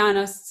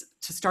 pianists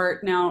to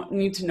start now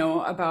need to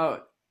know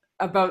about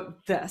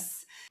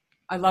this.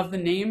 I love the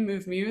name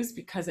Move Muse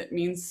because it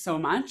means so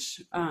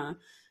much.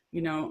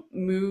 You know,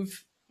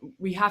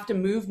 we have to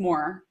move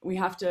more. We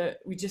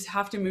just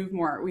have to move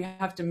more. We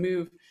have to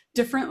move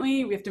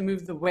differently. We have to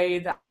move the way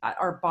that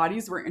our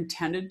bodies were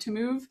intended to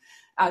move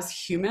as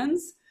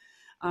humans.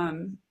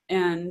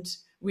 And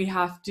we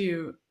have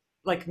to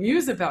like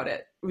muse about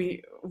it.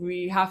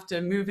 We have to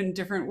move in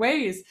different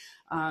ways,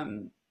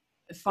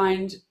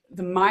 find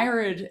the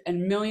myriad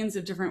and millions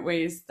of different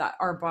ways that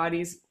our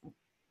bodies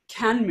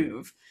can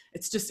move.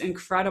 It's just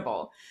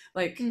incredible.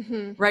 Like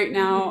right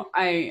now,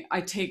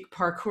 I take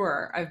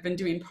parkour. I've been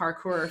doing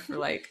parkour for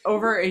like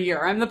over a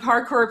year. I'm the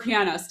parkour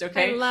pianist.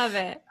 Okay. I love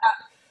it.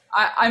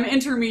 I'm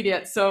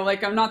intermediate, so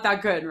like I'm not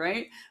that good,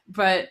 right?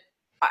 But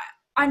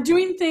I'm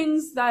doing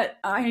things that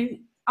I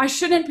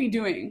shouldn't be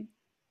doing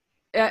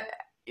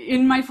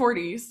in my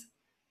 40s,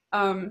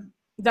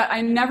 that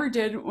I never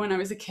did when I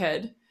was a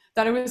kid,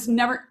 that I was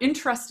never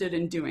interested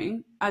in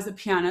doing as a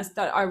pianist,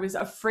 that I was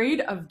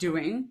afraid of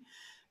doing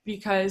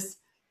because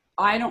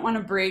I don't want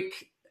to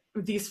break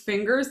these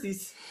fingers,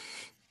 these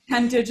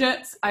 10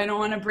 digits. I don't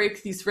want to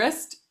break these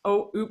wrists.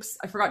 Oh, oops.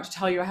 I forgot to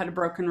tell you I had a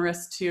broken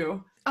wrist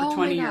too for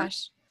 20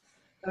 years.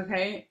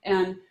 Okay.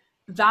 And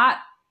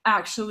that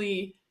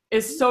actually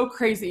is so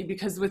crazy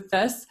because with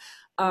this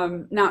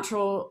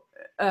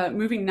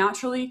moving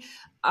naturally,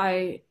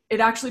 it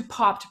actually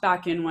popped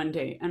back in one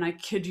day, and I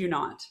kid you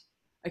not.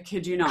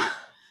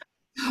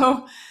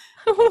 So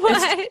what?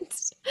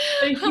 That's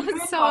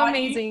so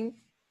amazing.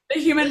 The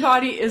human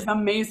body is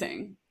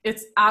amazing.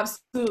 It's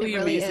absolutely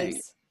amazing.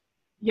 Is.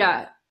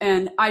 Yeah.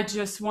 And I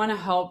just want to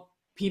help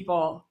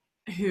people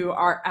who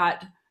are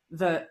at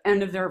the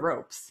end of their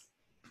ropes.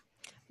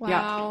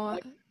 Wow.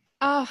 Yeah.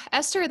 Oh,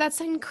 Esther,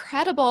 that's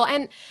incredible.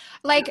 And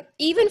like,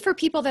 even for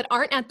people that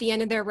aren't at the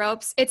end of their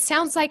ropes, it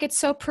sounds like it's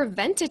so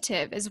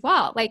preventative as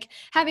well. Like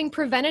having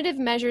preventative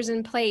measures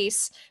in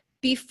place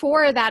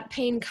before that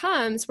pain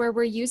comes, where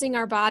we're using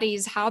our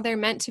bodies how they're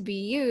meant to be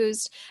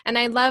used. And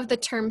I love the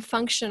term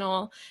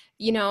functional.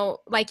 You know,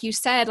 like you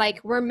said, like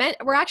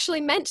we're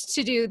actually meant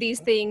to do these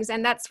things,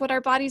 and that's what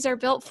our bodies are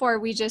built for.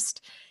 We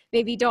just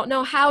maybe don't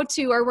know how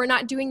to, or we're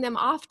not doing them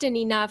often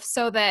enough,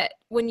 so that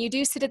when you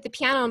do sit at the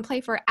piano and play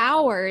for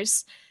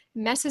hours,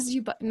 messes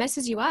you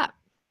up.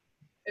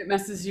 It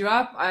messes you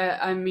up.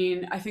 I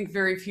mean, I think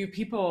very few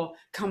people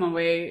come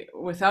away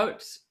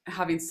without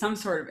having some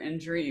sort of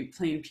injury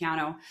playing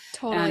piano.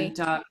 Totally.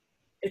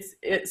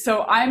 And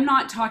so I'm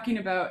not talking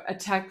about a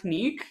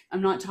technique.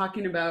 I'm not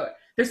talking about,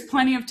 there's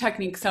plenty of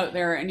techniques out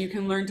there and you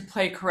can learn to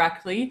play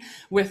correctly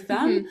with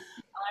them.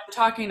 I'm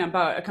talking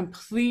about a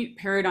complete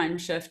paradigm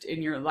shift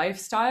in your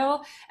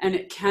lifestyle, and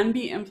it can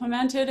be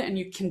implemented, and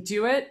you can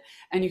do it,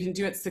 and you can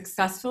do it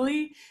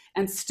successfully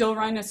and still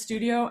run a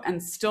studio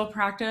and still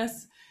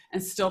practice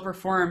and still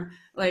perform.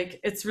 Like,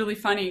 it's really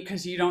funny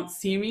because you don't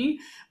see me,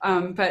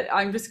 but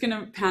I'm just going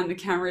to pan the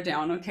camera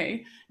down,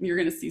 okay? And you're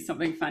going to see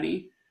something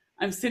funny.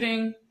 I'm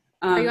sitting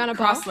Are you on a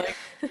cross-legged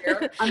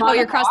here. Oh,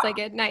 you're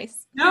cross-legged.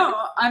 Nice. No,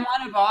 I'm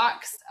on a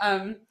box.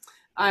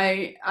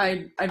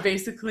 I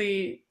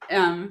basically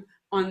am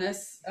on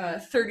this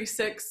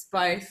 36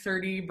 by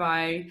 30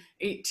 by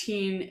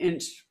 18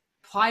 inch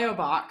plyo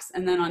box.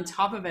 And then on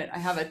top of it, I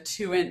have a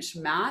 2-inch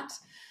mat.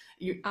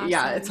 Awesome.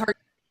 Yeah, it's hard.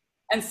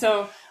 And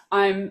so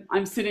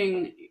I'm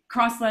sitting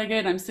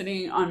cross-legged. I'm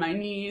sitting on my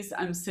knees.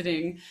 I'm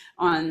sitting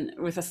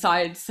with a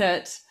side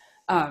sit.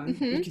 You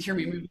can hear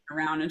me moving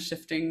around and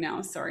shifting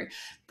now, sorry.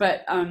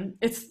 But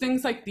it's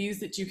things like these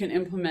that you can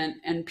implement,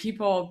 and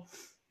people,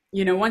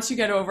 you know, once you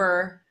get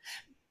over,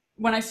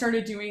 when I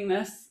started doing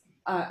this,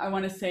 I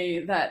want to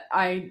say that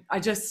I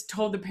just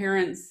told the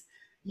parents,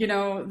 you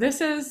know,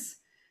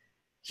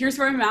 here's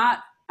where I'm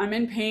at. I'm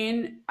in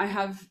pain. I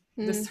have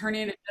this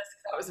herniated disc.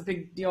 That was a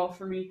big deal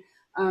for me.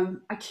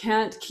 I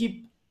can't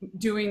keep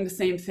doing the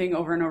same thing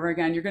over and over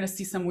again. You're going to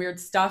see some weird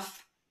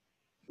stuff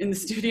in the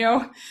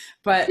studio,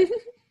 but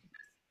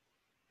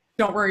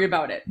don't worry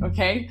about it.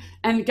 Okay.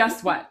 And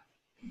guess what?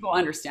 People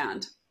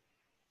understand.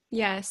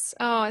 Yes.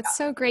 Oh, it's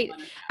so great.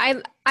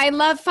 I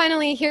love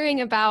finally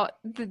hearing about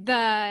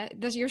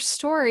your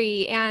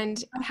story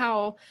and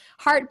how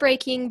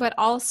heartbreaking but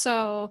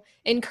also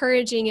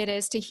encouraging it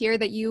is to hear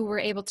that you were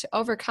able to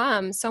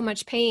overcome so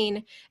much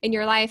pain in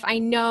your life. I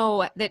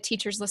know that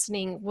teachers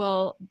listening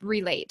will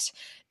relate.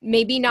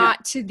 Maybe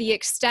not to the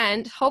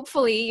extent,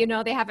 hopefully,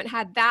 they haven't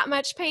had that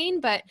much pain,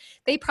 but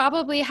they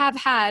probably have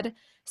had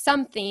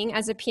something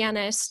as a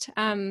pianist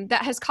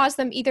that has caused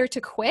them either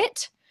to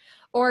quit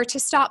or to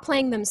stop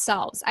playing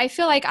themselves. I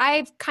feel like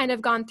I've kind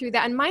of gone through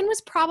that. And mine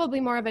was probably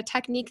more of a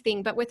technique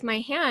thing, but with my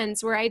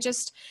hands where I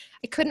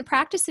couldn't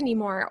practice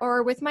anymore,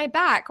 or with my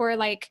back, or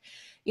I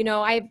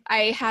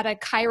had a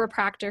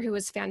chiropractor who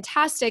was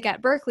fantastic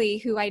at Berkeley,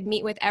 who I'd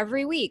meet with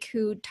every week,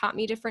 who taught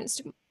me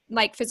different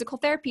physical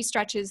therapy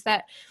stretches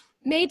that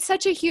made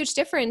such a huge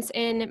difference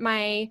in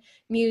my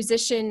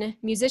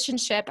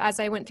musicianship as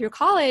I went through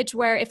college,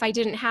 where if I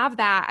didn't have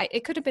that,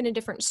 it could have been a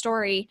different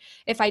story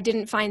if I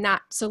didn't find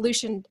that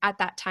solution at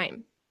that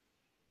time.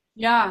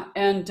 Yeah,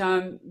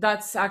 and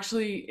that's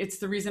actually, it's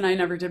the reason I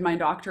never did my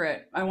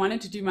doctorate. I wanted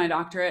to do my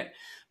doctorate,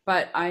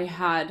 but I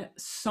had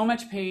so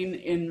much pain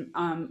in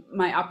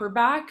my upper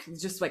back,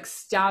 just like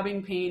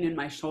stabbing pain in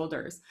my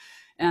shoulders.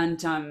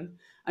 And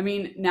I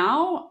mean,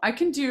 now I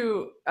can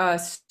do a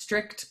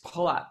strict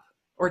pull-up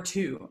or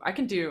two. I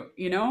can do,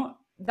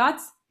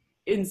 that's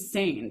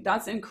insane.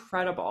 That's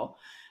incredible.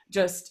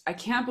 Just, I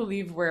can't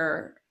believe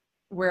where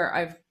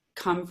I've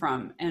come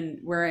from and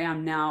where I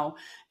am now.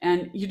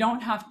 And you don't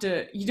have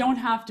to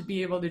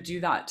be able to do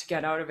that to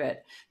get out of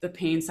it, the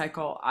pain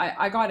cycle.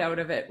 I got out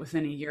of it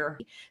within a year.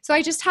 So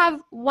I just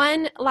have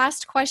one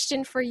last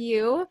question for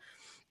you.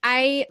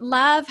 I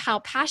love how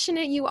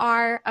passionate you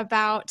are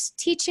about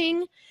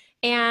teaching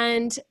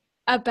and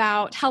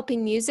about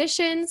helping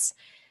musicians.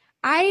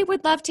 I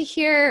would love to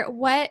hear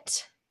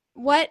what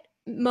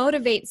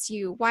motivates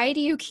you. Why do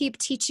you keep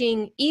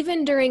teaching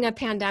even during a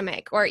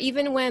pandemic, or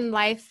even when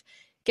life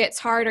gets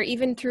hard, or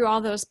even through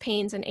all those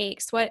pains and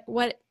aches? What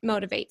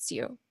motivates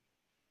you?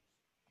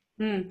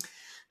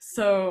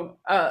 So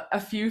a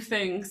few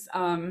things.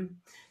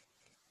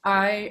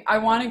 I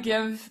want to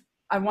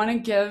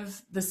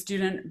give the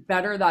student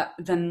better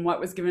than what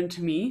was given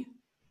to me.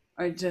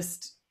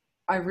 It's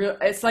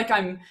like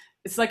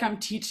I'm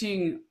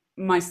teaching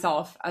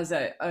myself as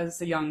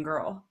a young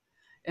girl,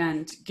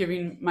 and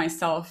giving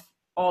myself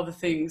all the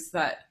things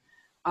that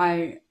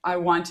I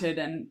wanted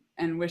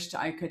and wished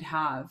I could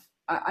have.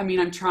 I mean,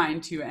 I'm trying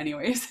to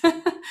anyways.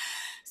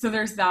 So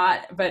there's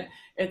that, but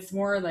it's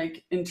more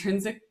like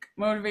intrinsic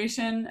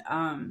motivation.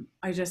 I'm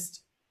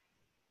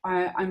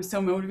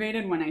so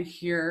motivated when I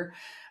hear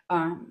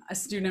a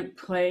student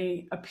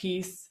play a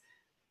piece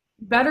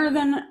better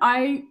than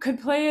I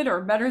could play it,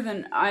 or better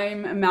than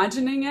I'm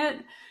imagining it.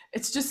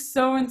 It's just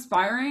so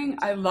inspiring.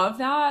 I love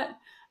that.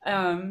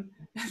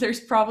 There's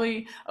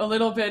probably a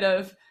little bit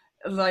of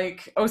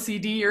like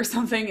OCD or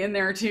something in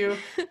there too,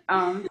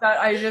 that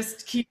I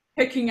just keep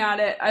picking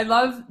at it. I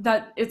love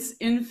that it's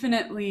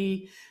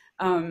infinitely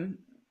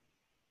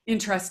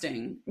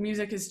interesting.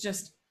 Music is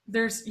just,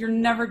 you're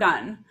never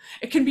done.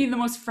 It can be the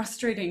most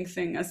frustrating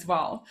thing as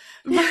well,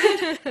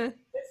 but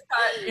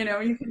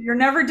you're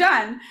never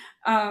done.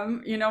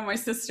 My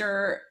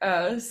sister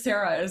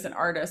Sarah is an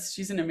artist.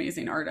 She's an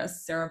amazing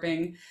artist, Sarah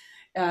Bing.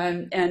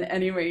 And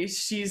anyway,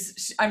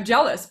 I'm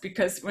jealous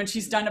because when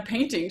she's done a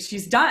painting,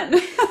 she's done.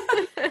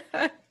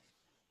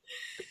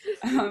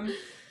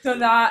 So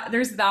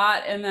there's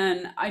that. And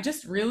then I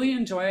just really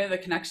enjoy the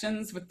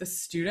connections with the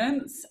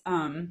students.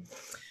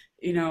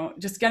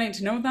 Just getting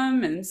to know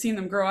them and seeing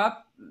them grow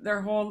up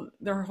their whole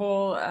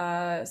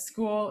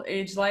school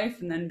age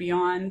life and then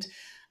beyond.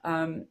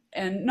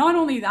 And not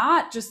only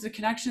that, just the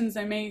connections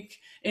I make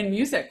in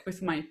music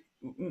with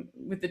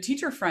the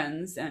teacher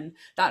friends and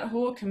that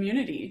whole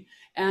community.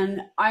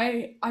 And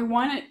I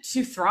want it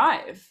to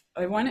thrive.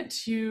 I want it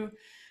to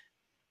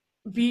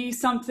be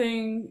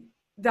something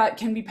that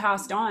can be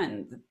passed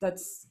on.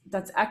 That's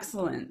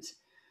excellent.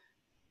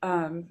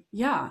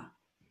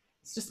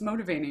 It's just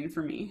motivating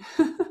for me.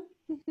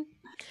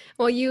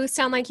 Well, you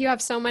sound like you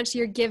have so much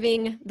you're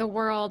giving the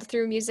world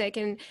through music.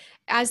 And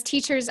as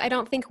teachers, I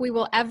don't think we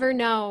will ever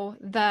know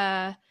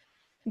the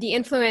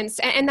influence,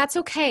 and that's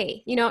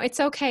okay. It's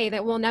okay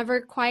that we'll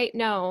never quite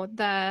know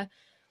the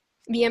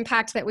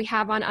impact that we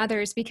have on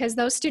others, because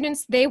those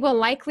students,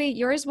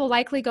 yours will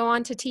likely go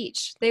on to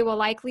teach. They will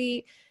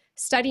likely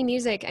study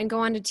music and go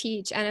on to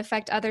teach and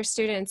affect other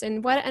students.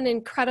 And what an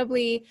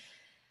incredibly,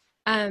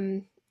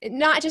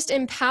 not just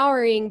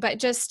empowering, but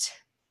just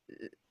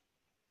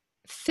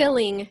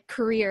filling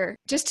career.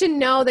 Just to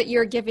know that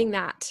you're giving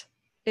that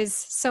is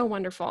so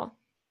wonderful.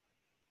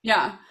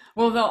 Yeah.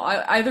 Well, they'll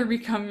either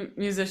become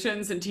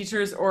musicians and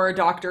teachers or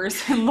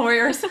doctors and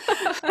lawyers.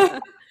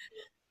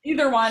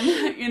 Either one,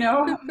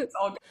 it's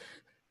all good.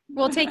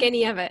 We'll take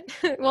any of it.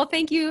 Well,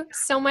 thank you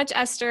so much,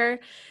 Esther.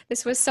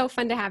 This was so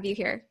fun to have you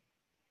here.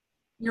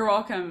 You're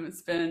welcome.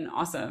 It's been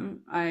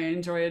awesome. I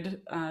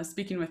enjoyed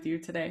speaking with you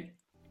today.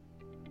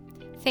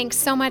 Thanks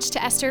so much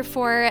to Esther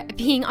for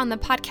being on the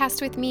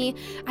podcast with me.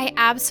 I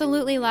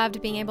absolutely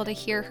loved being able to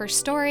hear her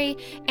story,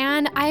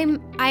 and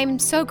I'm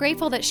so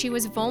grateful that she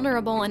was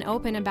vulnerable and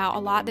open about a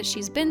lot that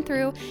she's been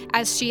through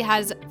as she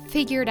has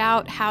figured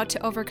out how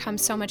to overcome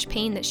so much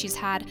pain that she's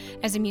had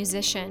as a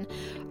musician.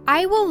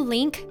 I will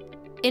link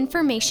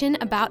information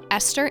about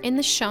Esther in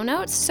the show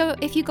notes. So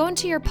if you go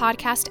into your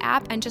podcast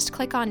app and just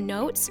click on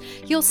notes,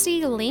 you'll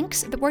see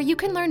links where you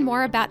can learn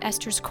more about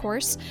Esther's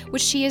course,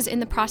 which she is in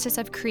the process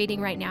of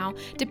creating right now.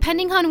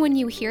 Depending on when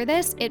you hear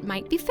this, it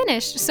might be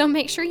finished. So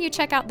make sure you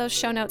check out those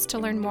show notes to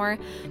learn more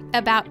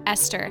about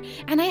Esther.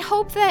 And I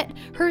hope that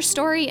her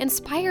story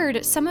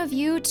inspired some of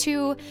you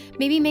to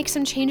maybe make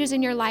some changes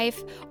in your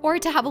life or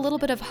to have a little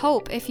bit of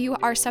hope if you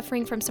are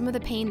suffering from some of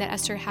the pain that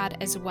Esther had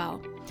as well.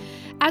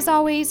 As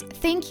always,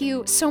 thank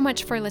you so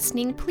much for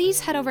listening. Please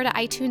head over to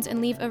iTunes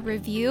and leave a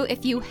review.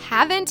 If you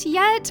haven't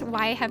yet,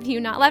 why have you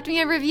not left me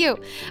a review?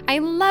 I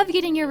love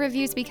getting your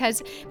reviews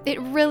because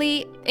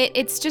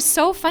it's just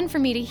so fun for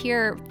me to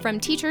hear from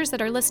teachers that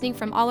are listening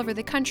from all over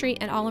the country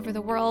and all over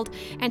the world,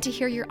 and to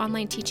hear your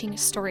online teaching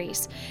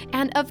stories.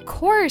 And of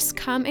course,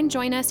 come and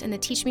join us in the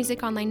Teach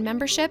Music Online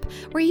membership,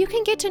 where you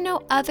can get to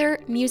know other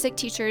music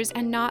teachers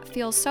and not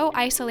feel so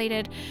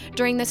isolated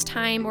during this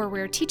time where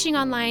we're teaching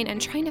online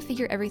and trying to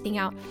figure everything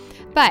out.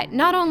 But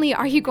not only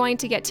are you going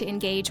to get to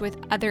engage with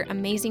other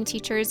amazing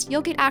teachers,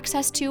 you'll get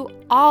access to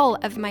all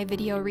of my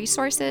video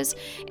resources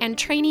and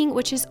training,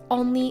 which is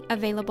only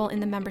available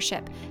in the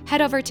membership.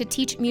 Head over to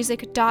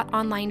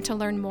teachmusic.online to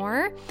learn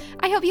more.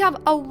 I hope you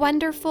have a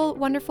wonderful,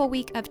 wonderful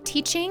week of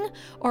teaching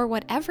or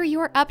whatever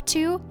you're up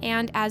to.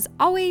 And as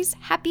always,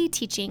 happy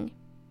teaching.